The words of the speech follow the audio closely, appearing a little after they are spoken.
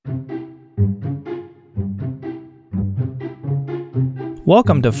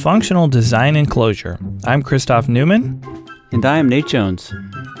Welcome to Functional Design and Clojure. I'm Christoph Newman. And I am Nate Jones.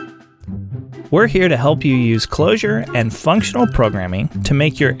 We're here to help you use Clojure and functional programming to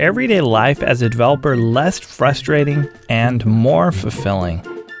make your everyday life as a developer less frustrating and more fulfilling.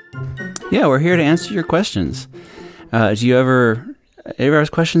 Yeah, we're here to answer your questions. Do you ever ask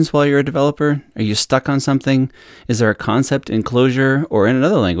questions while you're a developer? Are you stuck on something? Is there a concept in Clojure or in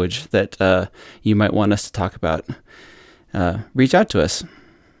another language that you might want us to talk about? Reach out to us.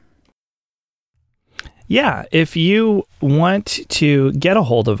 Yeah, if you want to get a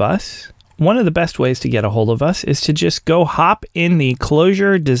hold of us, one of the best ways to get a hold of us is to just go hop in the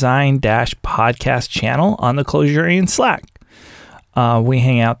Clojure Design Podcast channel on the Clojurian Slack. We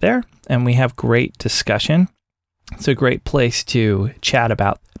hang out there and we have great discussion. It's a great place to chat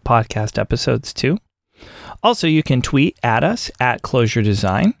about podcast episodes too. Also, you can tweet at us at Clojure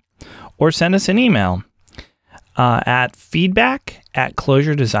Design or send us an email at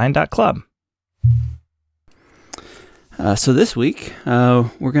feedback@clojuredesign.club. So this week,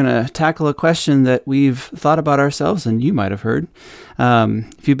 we're going to tackle a question that we've thought about ourselves, and you might have heard.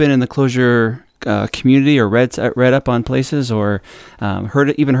 If you've been in the Clojure community or read up on places or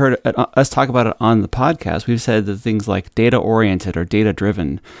heard us talk about it on the podcast, we've said that things like data-oriented or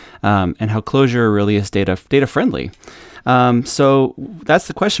data-driven, and how Clojure really is data-friendly. So that's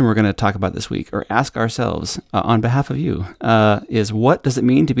the question we're going to talk about this week, or ask ourselves on behalf of you, is what does it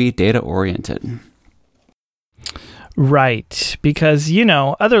mean to be data-oriented? Right, because,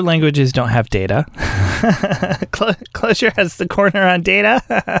 other languages don't have data. Clojure has the corner on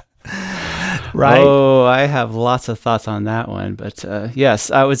data. Right? Oh, I have lots of thoughts on that one, but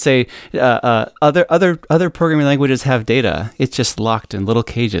yes, I would say other programming languages have data. It's just locked in little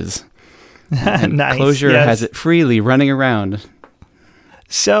cages. And nice. Clojure has it freely running around.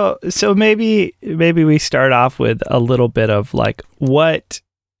 So maybe we start off with a little bit of what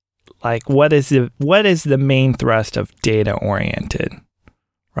is the main thrust of data oriented,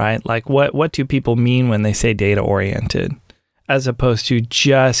 right? Like what do people mean when they say data oriented, as opposed to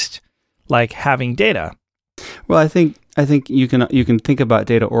just like having data? Well, I think you can think about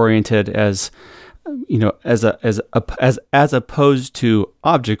data oriented as as opposed to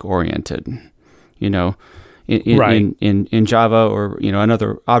object oriented, in Java or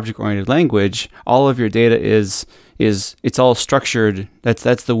another object oriented language. All of your data is it's all structured.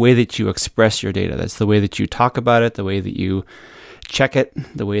 That's the way that you express your data. That's the way that you talk about it, the way that you check it,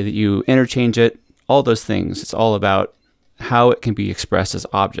 the way that you interchange it, all those things. It's all about how it can be expressed as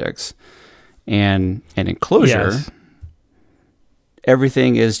objects. And in Clojure, yes,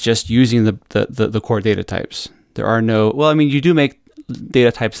 everything is just using the core data types. There are you do make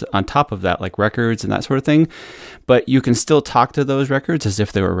data types on top of that, like records and that sort of thing, but you can still talk to those records as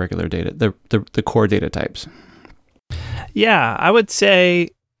if they were regular data, the core data types. Yeah, I would say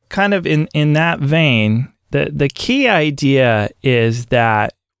kind of in that vein, the key idea is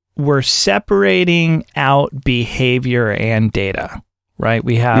that we're separating out behavior and data, right?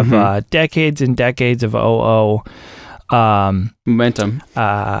 We have decades and decades of OO. Momentum.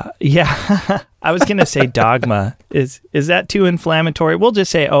 Yeah, I was going to say dogma. Is that too inflammatory? We'll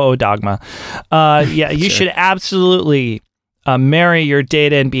just say OO dogma. Yeah, you should absolutely marry your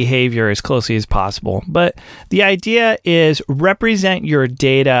data and behavior as closely as possible. But the idea is represent your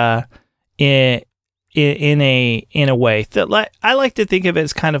data in a way that I like to think of it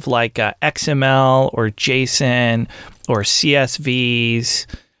as kind of like XML or JSON or CSVs,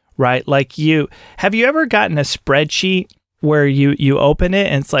 right? Like have you ever gotten a spreadsheet where you open it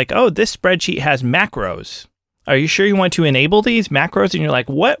and it's like, oh, this spreadsheet has macros. Are you sure you want to enable these macros? And you're like,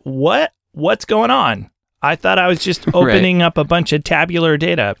 what's going on? I thought I was just opening up a bunch of tabular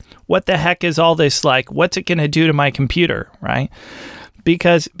data. What the heck is all this like? What's it going to do to my computer, right?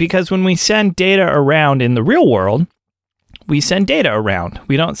 Because when we send data around in the real world, we send data around.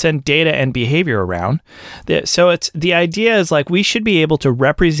 We don't send data and behavior around. So the idea is like we should be able to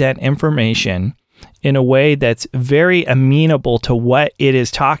represent information in a way that's very amenable to what it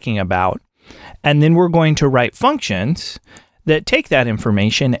is talking about. And then we're going to write functions that take that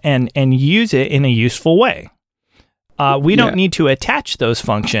information and use it in a useful way. We don't need to attach those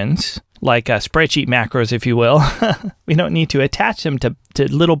functions, like spreadsheet macros, if you will. We don't need to attach them to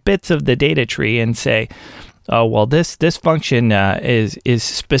little bits of the data tree and say, oh, well, this function is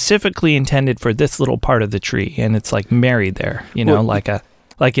specifically intended for this little part of the tree, and it's like married there,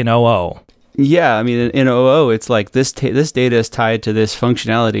 like in OO. Yeah, I mean, in OO, it's like this data is tied to this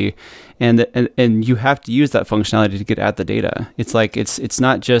functionality, and you have to use that functionality to get at the data. It's like it's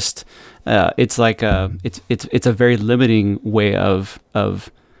not just it's a very limiting way of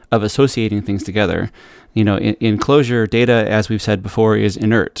of associating things together. In Clojure, data, as we've said before, is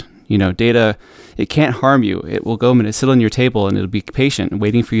inert. Data, it can't harm you. It will go and sit on your table, and it'll be patient,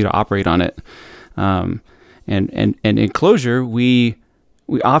 waiting for you to operate on it. And in Clojure, we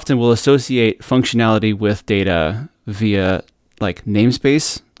often will associate functionality with data via like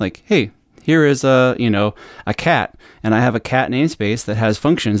namespace. Like, hey, here is a cat, and I have a cat namespace that has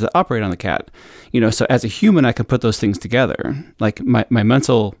functions that operate on the cat. So as a human, I can put those things together. Like my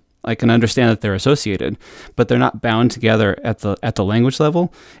mental, I can understand that they're associated, but they're not bound together at the language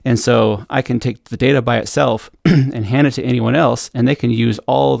level. And so I can take the data by itself and hand it to anyone else, and they can use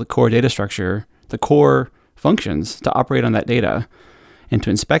all the core data structure, the core functions to operate on that data and to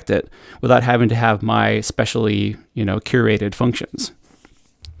inspect it without having to have my specially, curated functions.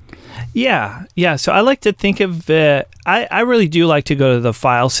 Yeah. So I like to think of it, I really do like to go to the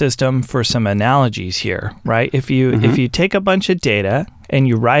file system for some analogies here, right? If you take a bunch of data and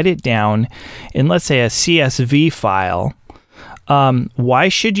you write it down in, let's say, a CSV file, why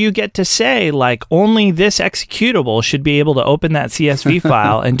should you get to say, like, only this executable should be able to open that CSV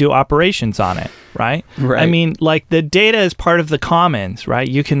file and do operations on it, right? I mean, like, the data is part of the commons, right?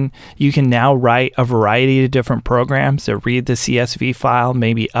 You can now write a variety of different programs that read the CSV file,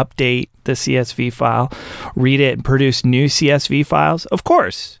 maybe update the CSV file, read it and produce new CSV files. Of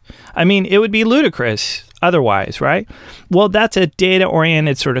course. I mean, it would be ludicrous otherwise, right? Well, that's a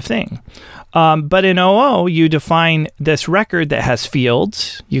data-oriented sort of thing. But in OO, you define this record that has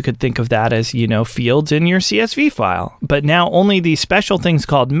fields. You could think of that as, fields in your CSV file. But now only these special things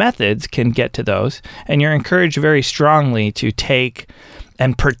called methods can get to those. And you're encouraged very strongly to take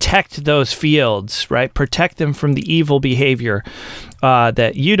and protect those fields, right? Protect them from the evil behavior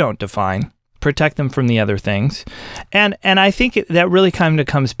that you don't define. Protect them from the other things. And I think that really kind of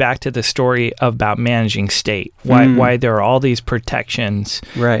comes back to the story about managing state, why there are all these protections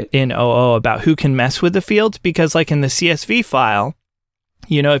in OO about who can mess with the fields, because like in the CSV file,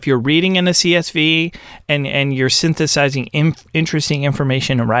 if you're reading in a CSV and you're synthesizing interesting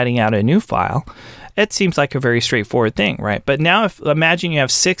information and writing out a new file, it seems like a very straightforward thing, right? But now imagine you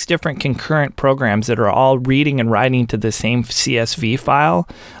have 6 different concurrent programs that are all reading and writing to the same CSV file.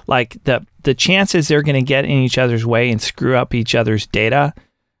 Like the chances they're going to get in each other's way and screw up each other's data,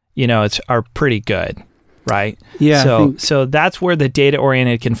 are pretty good, right? Yeah. So that's where the data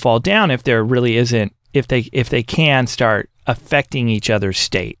oriented can fall down if there really isn't, if they can start affecting each other's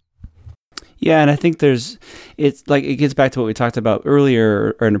state. Yeah, and I think it gets back to what we talked about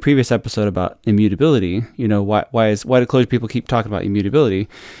earlier or in a previous episode about immutability. Why do Clojure people keep talking about immutability?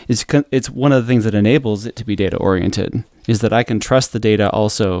 It's one of the things that enables it to be data oriented, is that I can trust the data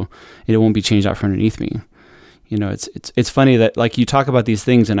also, it won't be changed out from underneath me. It's funny that like you talk about these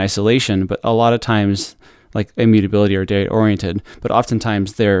things in isolation, but a lot of times like immutability are data oriented, but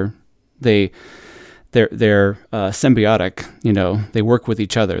oftentimes they're symbiotic. They work with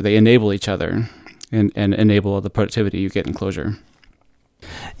each other, they enable each other, and enable the productivity you get in Clojure.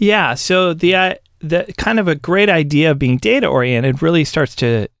 Yeah, so the kind of a great idea of being data oriented really starts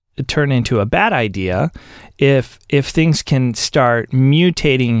to turn into a bad idea if things can start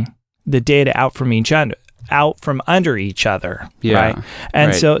mutating the data out from under each other, right?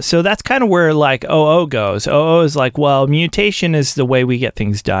 And so that's kind of where like OO goes. OO is like, well, mutation is the way we get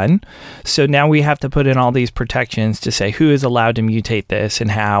things done. So now we have to put in all these protections to say who is allowed to mutate this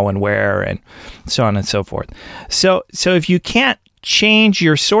and how and where and so on and so forth. So if you can't change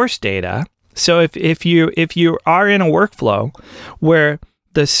your source data, so if you are in a workflow where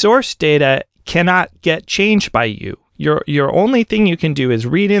the source data cannot get changed by you, your only thing you can do is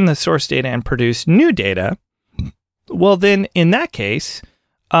read in the source data and produce new data. Well, then in that case,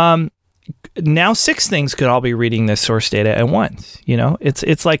 now 6 things could all be reading this source data at once.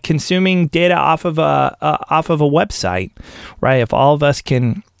 It's like consuming data off of a website, right? If all of us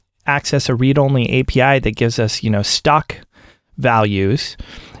can access a read-only API that gives us stock values,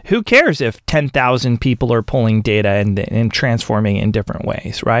 who cares if 10,000 people are pulling data and transforming it in different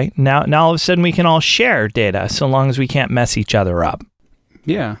ways, right? Now all of a sudden we can all share data so long as we can't mess each other up.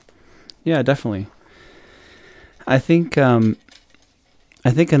 Yeah, definitely. I think another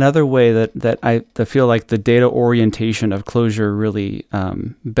way that I feel like the data orientation of Clojure really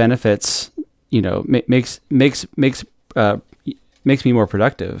benefits, makes me more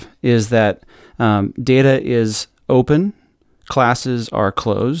productive, is that data is open. Classes are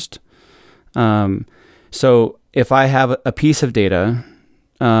closed. So if I have a piece of data,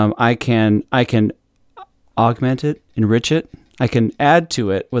 I can augment it, enrich it. I can add to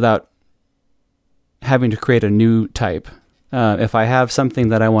it without having to create a new type. If I have something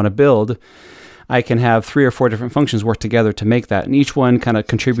that I want to build, I can have 3 or 4 different functions work together to make that, and each one kind of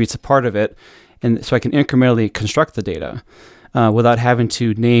contributes a part of it, and so I can incrementally construct the data without having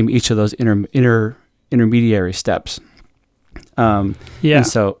to name each of those intermediary steps. And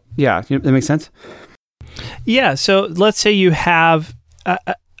so, that makes sense? Yeah, so let's say you have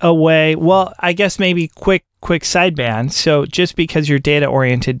a way, well, I guess maybe quick sideband. So just because you're data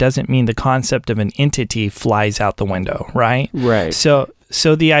oriented doesn't mean the concept of an entity flies out the window, right? Right. So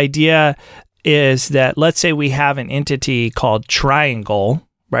the idea is that, let's say we have an entity called triangle,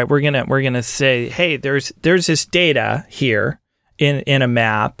 right? We're gonna say, hey, there's this data here in a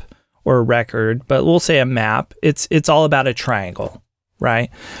map or a record, but we'll say a map. It's all about a triangle, right?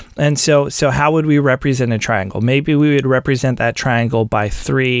 And so how would we represent a triangle? Maybe we would represent that triangle by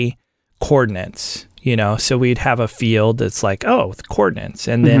 3 coordinates. So we'd have a field that's like, the coordinates,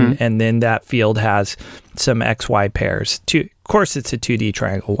 and then that field has some XY pairs. Of course, it's a 2D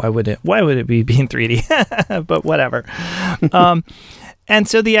triangle. Why would it be being 3D? But whatever. And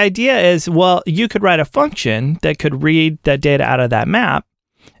so the idea is, well, you could write a function that could read that data out of that map,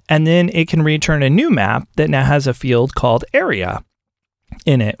 and then it can return a new map that now has a field called area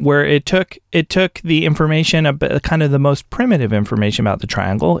in it, where it took the information, kind of the most primitive information about the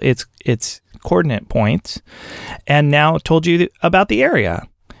triangle, its coordinate points, and now told you about the area,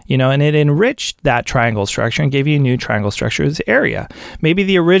 and it enriched that triangle structure and gave you a new triangle structure as area. Maybe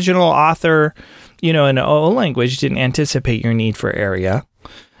the original author, in an OO language didn't anticipate your need for area,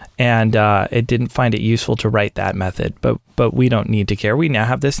 and it didn't find it useful to write that method, but we don't need to care. We now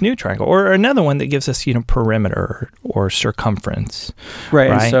have this new triangle, or another one that gives us, perimeter or circumference. Right.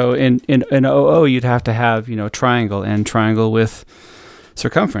 And so in OO, you'd have to have, triangle and triangle with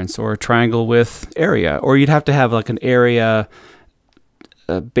circumference, or triangle with area, or you'd have to have like an area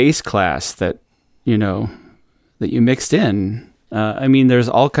base class that you mixed in. There's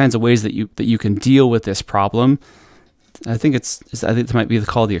all kinds of ways that you can deal with this problem. I think it might be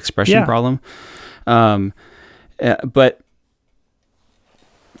called the expression problem. But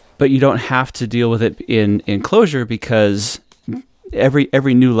you don't have to deal with it in Clojure, because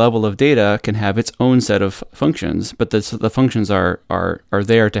every new level of data can have its own set of functions, but the functions are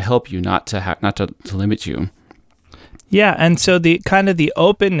there to help you, not to limit you. Yeah, and so the kind of the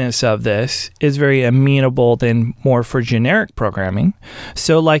openness of this is very amenable then more for generic programming.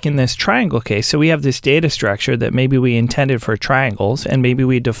 So like in this triangle case, so we have this data structure that maybe we intended for triangles, and maybe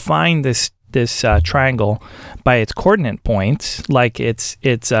we define this triangle by its coordinate points, like its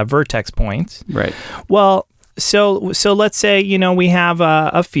vertex points. Right. Well, so let's say, we have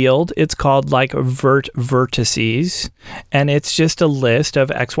a field, it's called like vertices, and it's just a list of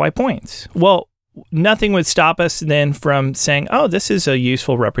XY points. Well, nothing would stop us then from saying, this is a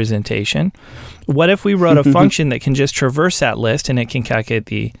useful representation. What if we wrote a function that can just traverse that list, and it can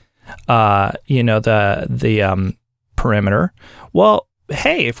calculate the perimeter? Well,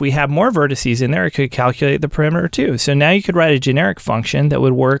 hey, if we have more vertices in there, it could calculate the perimeter too. So now you could write a generic function that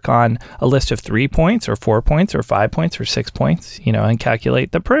would work on a list of 3 points or 4 points or 5 points or 6 points, and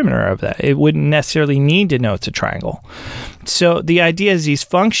calculate the perimeter of that. It wouldn't necessarily need to know it's a triangle. So the idea is these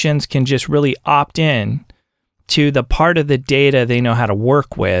functions can just really opt in to the part of the data they know how to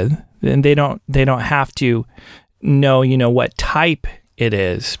work with, and they don't have to know, what type it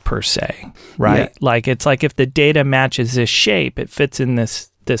is per se, right? Yeah. Like it's like if the data matches this shape, it fits in this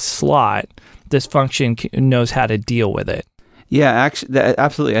slot, this function knows how to deal with it. Yeah, actually,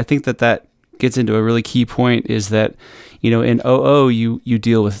 absolutely. I think that gets into a really key point, is that, in OO, you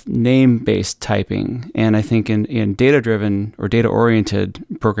deal with name-based typing. And I think in data-driven or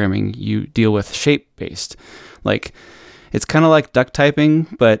data-oriented programming, you deal with shape-based. Like, it's kind of like duck typing,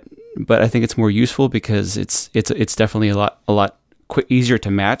 but I think it's more useful because it's definitely a lot easier to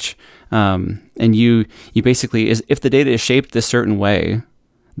match, and you basically if the data is shaped this certain way,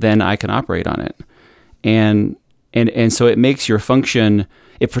 then I can operate on it, and so it makes your function,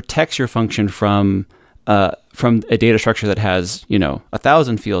 it protects your function from a data structure that has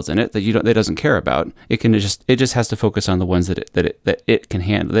 1,000 fields in it that that doesn't care about. It just has to focus on the ones that it can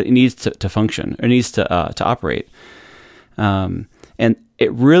handle, that it needs to function or needs to operate, and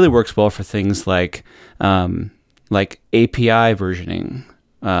it really works well for things like API versioning.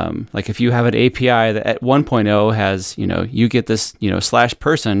 Like if you have an API that at 1.0 has, you get this,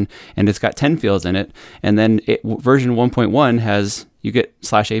 /person, and it's got 10 fields in it. And then version 1.1 has, you get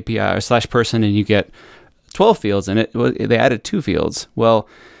 /API or /person, and you get 12 fields in it. Well, they added 2 fields. Well,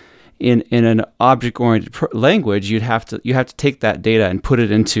 in an object-oriented language, you have to take that data and put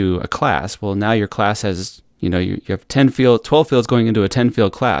it into a class. Well, now your class has, you have 12 fields going into a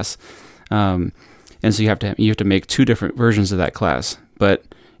 10-field class. And so you have to make 2 different versions of that class. But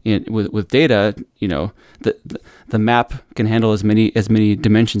with data, the map can handle as many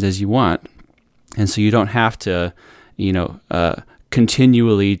dimensions as you want, and so you don't have to,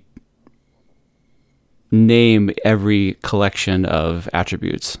 continually name every collection of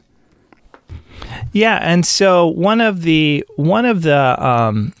attributes. Yeah, and so one of the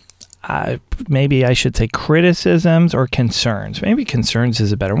maybe I should say criticisms or concerns. Maybe concerns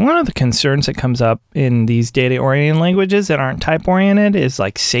is a better. One of the concerns that comes up in these data-oriented languages that aren't type-oriented is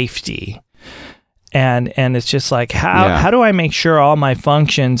like safety. And it's just like, how do I make sure all my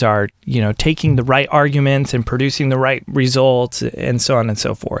functions are, taking the right arguments and producing the right results and so on and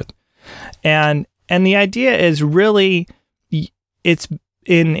so forth. And the idea is really, it's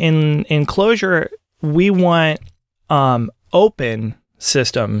in Clojure, we want open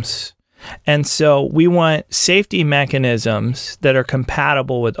systems. And so we want safety mechanisms that are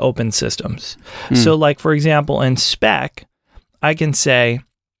compatible with open systems. So like, for example, in spec, I can say,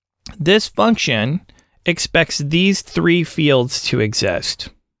 this function expects these 3 fields to exist,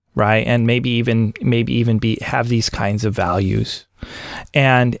 right? And maybe even have these kinds of values.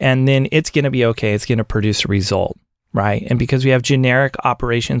 And then it's going to be okay. It's going to produce a result. Right. And because we have generic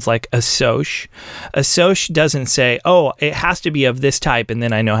operations like assoc doesn't say, oh, it has to be of this type, and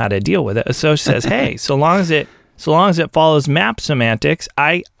then I know how to deal with it. Assoc says, hey, so long as it follows map semantics,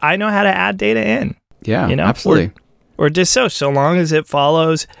 I know how to add data in. Yeah, absolutely. Or dissoc, so long as it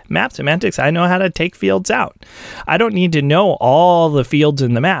follows map semantics, I know how to take fields out. I don't need to know all the fields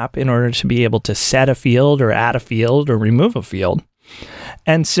in the map in order to be able to set a field or add a field or remove a field.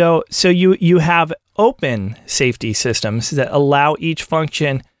 And so you have open safety systems that allow each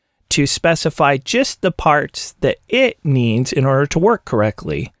function to specify just the parts that it needs in order to work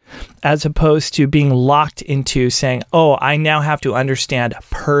correctly, as opposed to being locked into saying, oh, I now have to understand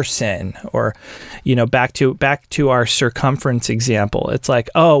person, or, back to our circumference example. It's like,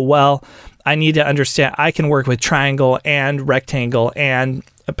 oh, well, I need to understand, I can work with triangle and rectangle and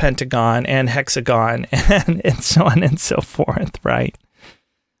a pentagon and hexagon and so on and so forth, right?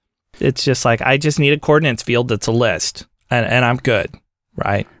 It's just like, I just need a coordinates field that's a list, and I'm good,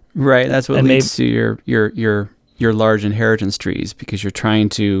 right? Right. That's what leads to your large inheritance trees, because you're trying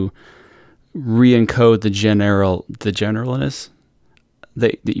to re-encode the generalness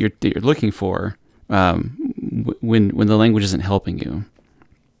that you're looking for when the language isn't helping you.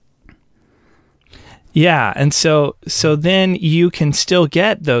 Yeah, and so then you can still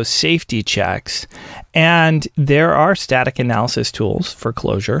get those safety checks, and there are static analysis tools for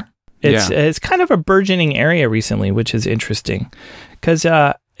Clojure. It's kind of a burgeoning area recently, which is interesting, because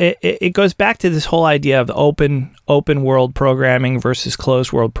it goes back to this whole idea of open world programming versus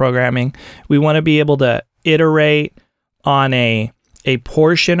closed world programming. We want to be able to iterate on a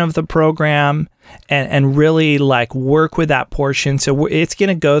portion of the program and really like work with that portion. So it's going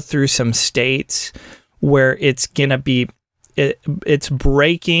to go through some states where it's going to be, it's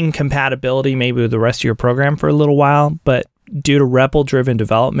breaking compatibility maybe with the rest of your program for a little while, but due to REPL-driven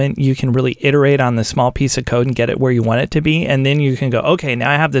development, you can really iterate on the small piece of code and get it where you want it to be, and then you can go, okay, now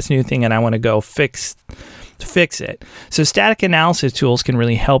I have this new thing and I want to go fix it. So static analysis tools can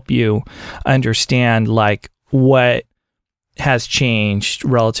really help you understand like what has changed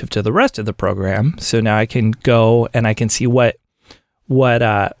relative to the rest of the program. So now I can go and I can see what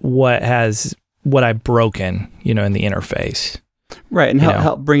I've broken, in the interface. Right, and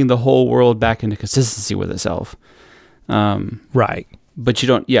help bring the whole world back into consistency with itself. Right. But you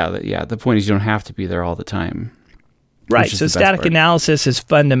don't, the point is you don't have to be there all the time. Right. So static analysis is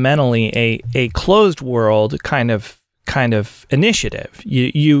fundamentally a closed world kind of initiative.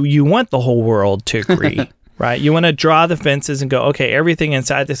 You want the whole world to agree, right? You want to draw the fences and go, okay, everything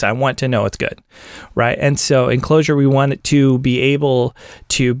inside this, I want to know it's good, right? And so in Clojure, we want it to be able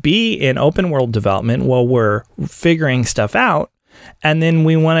to be in open world development while we're figuring stuff out. And then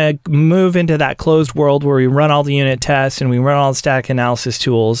we want to move into that closed world where we run all the unit tests and we run all the static analysis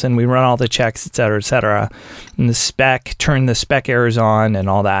tools and we run all the checks, et cetera, and turn the spec errors on and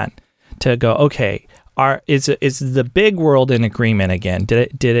all that to go, okay, is the big world in agreement again?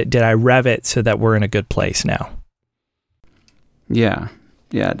 Did I rev it so that we're in a good place now? Yeah,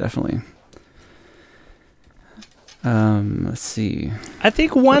 definitely. Let's see. I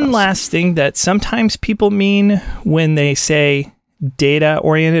think one last thing that sometimes people mean when they say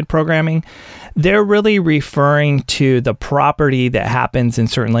data-oriented programming, they're really referring to the property that happens in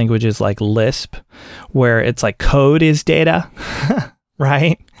certain languages like Lisp, where it's like code is data,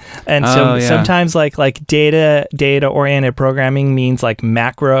 right? And so sometimes like data-oriented programming means like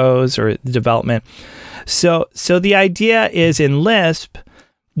macros or development. So the idea is in Lisp,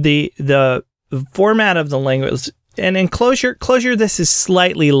 the format of the language and in Clojure, this is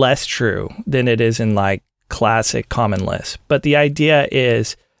slightly less true than it is in like classic Common Lisp. But the idea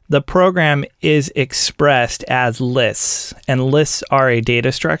is the program is expressed as lists, and lists are a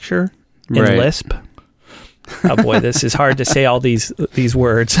data structure in Lisp. Oh boy, this is hard to say all these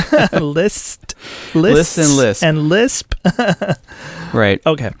words. Lists and Lisp. Right.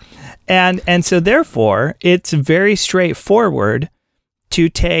 Okay. And so therefore, it's very straightforward to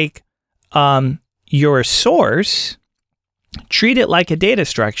take your source, treat it like a data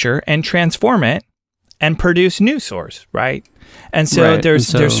structure, and transform it and produce new source, right? And so there's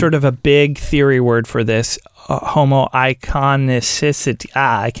sort of a big theory word for this, homoiconicity.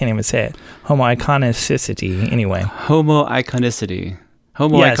 I can't even say it. Homoiconicity, anyway. Homoiconicity.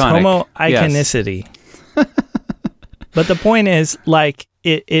 Yes, homoiconicity. Yes. But the point is, like,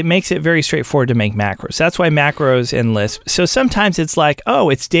 it makes it very straightforward to make macros. That's why macros in Lisp. So sometimes it's like, oh,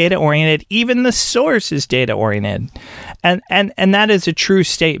 it's data-oriented. Even the source is data-oriented. And that is a true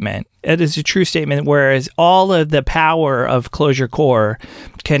statement. It is a true statement, whereas all of the power of Clojure Core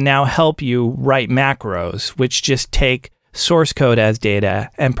can now help you write macros, which just take source code as data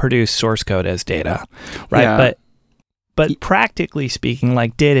and produce source code as data, right? Yeah. But practically speaking,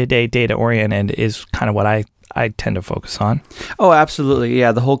 like day-to-day data-oriented is kind of what I tend to focus on. Oh, absolutely.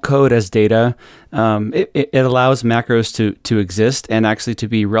 Yeah, the whole code as data, it allows macros to exist and actually to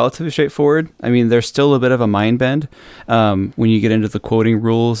be relatively straightforward. I mean, there's still a bit of a mind bend when you get into the quoting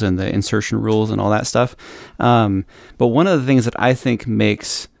rules and the insertion rules and all that stuff. But one of the things that I think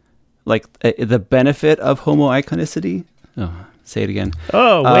makes like the benefit of homoiconicity, say it again.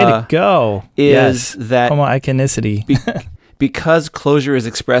 Oh, way to go. Is that homoiconicity. Because Clojure is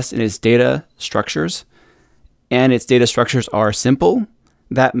expressed in its data structures, and its data structures are simple,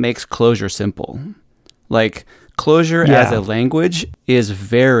 that makes Clojure simple. Like, Clojure as a language is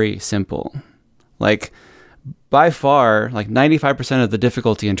very simple. Like, by far, like 95% of the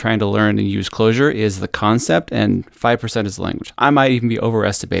difficulty in trying to learn and use Clojure is the concept, and 5% is the language. I might even be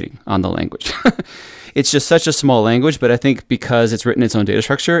overestimating on the language. It's just such a small language, but I think because it's written its own data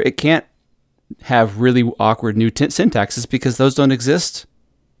structure, it can't have really awkward new syntaxes because those don't exist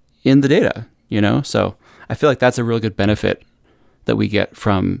in the data, you know? So I feel like that's a really good benefit that we get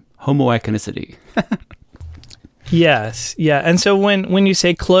from homoiconicity. Yes. Yeah. And so when you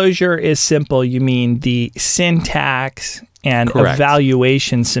say Clojure is simple, you mean the syntax and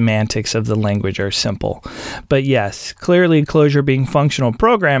evaluation semantics of the language are simple. But yes, clearly Clojure being functional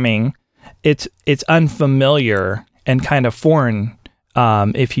programming, it's unfamiliar and kind of foreign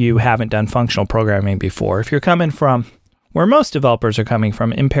if you haven't done functional programming before. If you're coming from where most developers are coming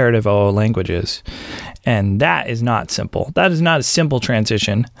from, imperative OO languages, and that is not simple. That is not a simple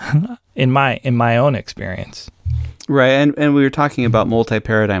transition in my own experience. Right, and we were talking about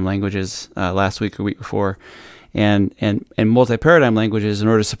multi-paradigm languages last week or week before, and multi-paradigm languages, in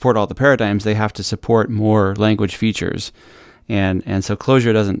order to support all the paradigms, they have to support more language features, and so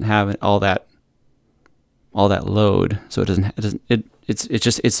Clojure doesn't have all that load, so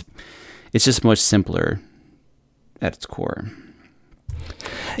it's just much simpler at its core.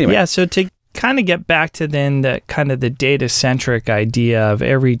 Anyway. Yeah, so to kind of get back to then the kind of the data-centric idea of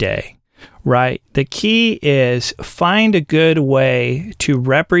every day, right? The key is find a good way to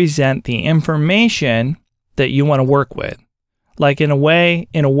represent the information that you want to work with. Like in a way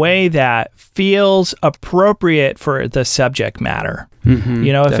that feels appropriate for the subject matter. Mm-hmm,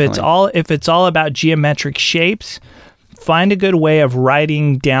 you know, if it's all about geometric shapes, find a good way of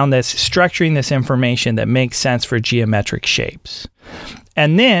writing down structuring this information that makes sense for geometric shapes.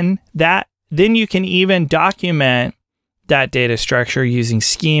 And then you can even document that data structure using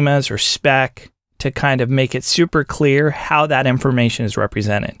schemas or spec to kind of make it super clear how that information is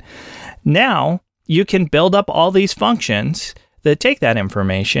represented. Now, you can build up all these functions that take that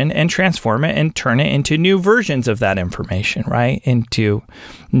information and transform it and turn it into new versions of that information, right? Into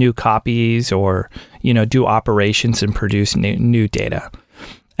new copies or, do operations and produce new data.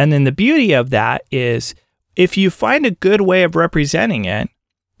 And then the beauty of that is if you find a good way of representing it,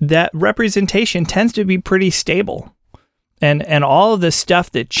 that representation tends to be pretty stable. And all of the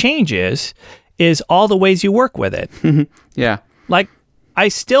stuff that changes is all the ways you work with it. Yeah. Like, I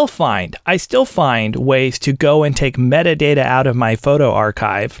still find ways to go and take metadata out of my photo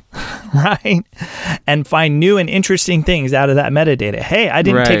archive, right? And find new and interesting things out of that metadata. Hey, I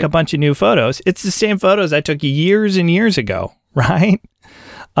didn't take a bunch of new photos. It's the same photos I took years and years ago, right?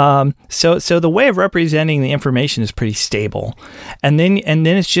 So the way of representing the information is pretty stable. And then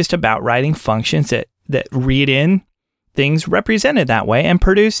it's just about writing functions that read in things represented that way and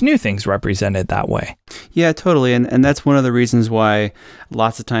produce new things represented that way. Yeah, totally. And that's one of the reasons why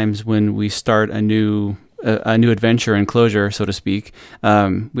lots of times when we start a new a new adventure in Clojure, so to speak,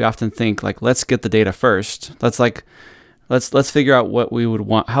 we often think like, let's get the data first. Let's figure out what we would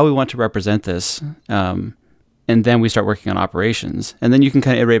want, how we want to represent this. And then we start working on operations. And then you can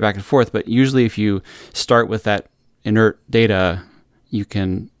kind of iterate back and forth. But usually if you start with that inert data,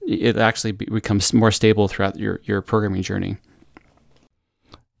 it actually becomes more stable throughout your programming journey.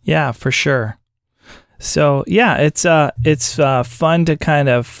 Yeah, for sure. So yeah, it's fun to kind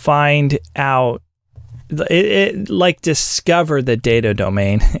of find out, it like discover the data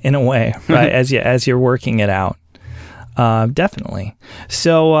domain in a way, right? as you're working it out, definitely.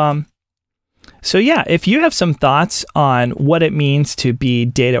 So yeah, if you have some thoughts on what it means to be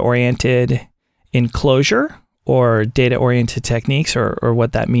data oriented in Clojure or data oriented techniques, or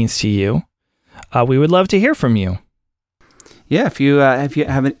what that means to you, we would love to hear from you. Yeah, if you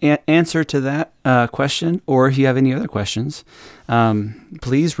have an answer to that question, or if you have any other questions,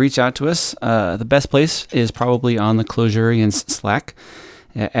 please reach out to us. The best place is probably on the Clojurians Slack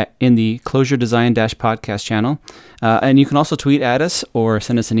in the Clojure Design _podcast channel. And you can also tweet at us or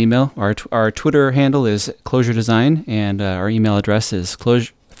send us an email. Our Twitter handle is Clojure Design, and our email address is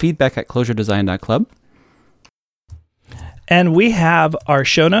feedback@clojuredesign.club. And we have our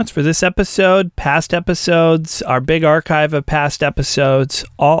show notes for this episode, past episodes, our big archive of past episodes,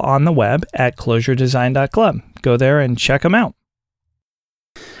 all on the web at clojuredesign.club. Go there and check them out.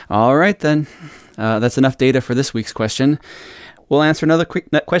 All right, then. That's enough data for this week's question. We'll answer another quick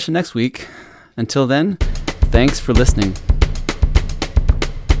question next week. Until then, thanks for listening.